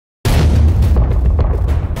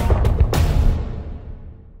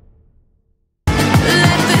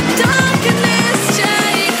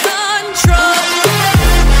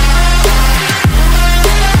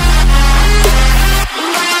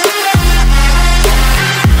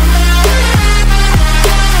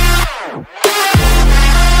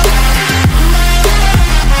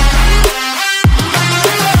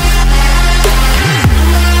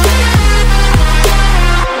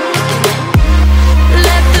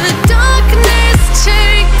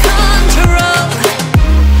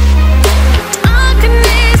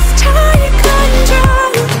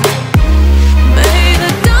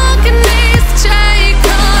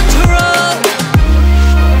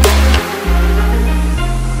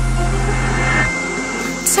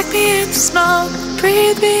me in the smoke,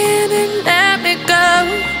 breathe me in and let me go.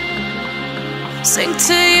 Sink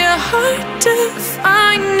to your heart to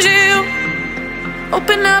find you.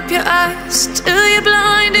 Open up your eyes till you're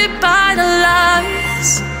blinded by the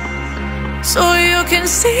lies, so you can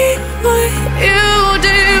see what you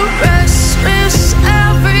do. Restless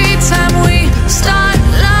every time we start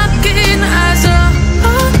locking eyes.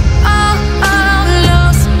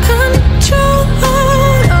 Lost control.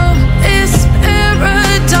 Oh, it's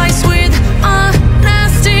paradise with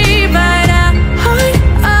honesty, but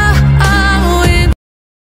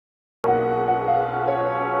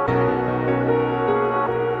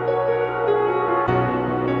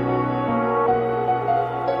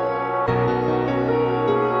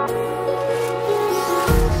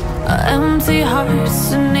empty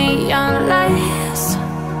hearts and neon lights,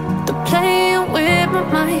 they're playing with my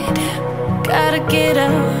mind. Gotta get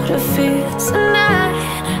out of here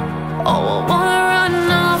tonight. Oh, I wanna run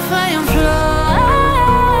off and fly,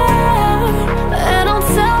 and I'll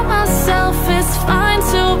tell myself it's fine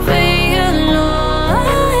to be alone,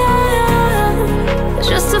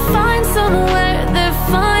 just to find somewhere that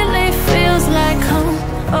finally feels like home.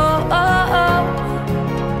 Oh, oh, oh.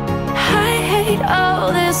 I hate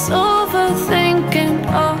all this overthinking.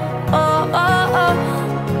 Oh, oh, oh, oh.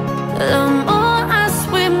 The more I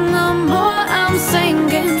swim, the more I'm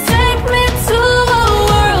sinking. Take me to a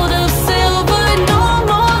world of silver. No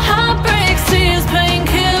more heartbreaks, tears,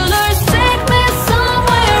 painkillers. Take me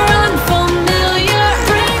somewhere unfamiliar.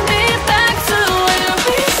 Bring me back to where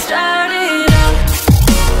we started out.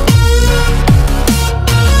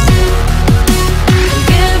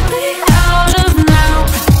 Get me out of now.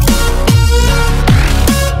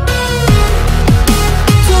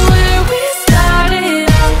 To where we started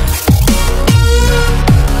out.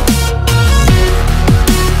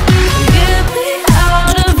 Get me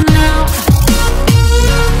out of now.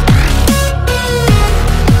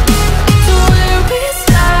 To where we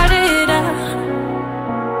started out.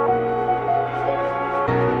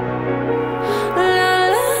 La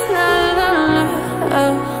la la la la.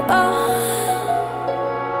 Oh, oh.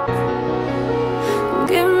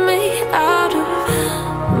 Get me out of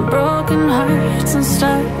broken hearts and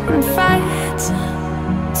starting fights,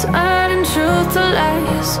 turning truth to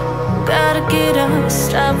lies. Gotta get up,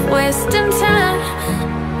 stop wasting time.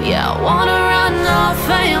 Yeah, I wanna run off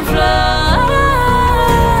and fly.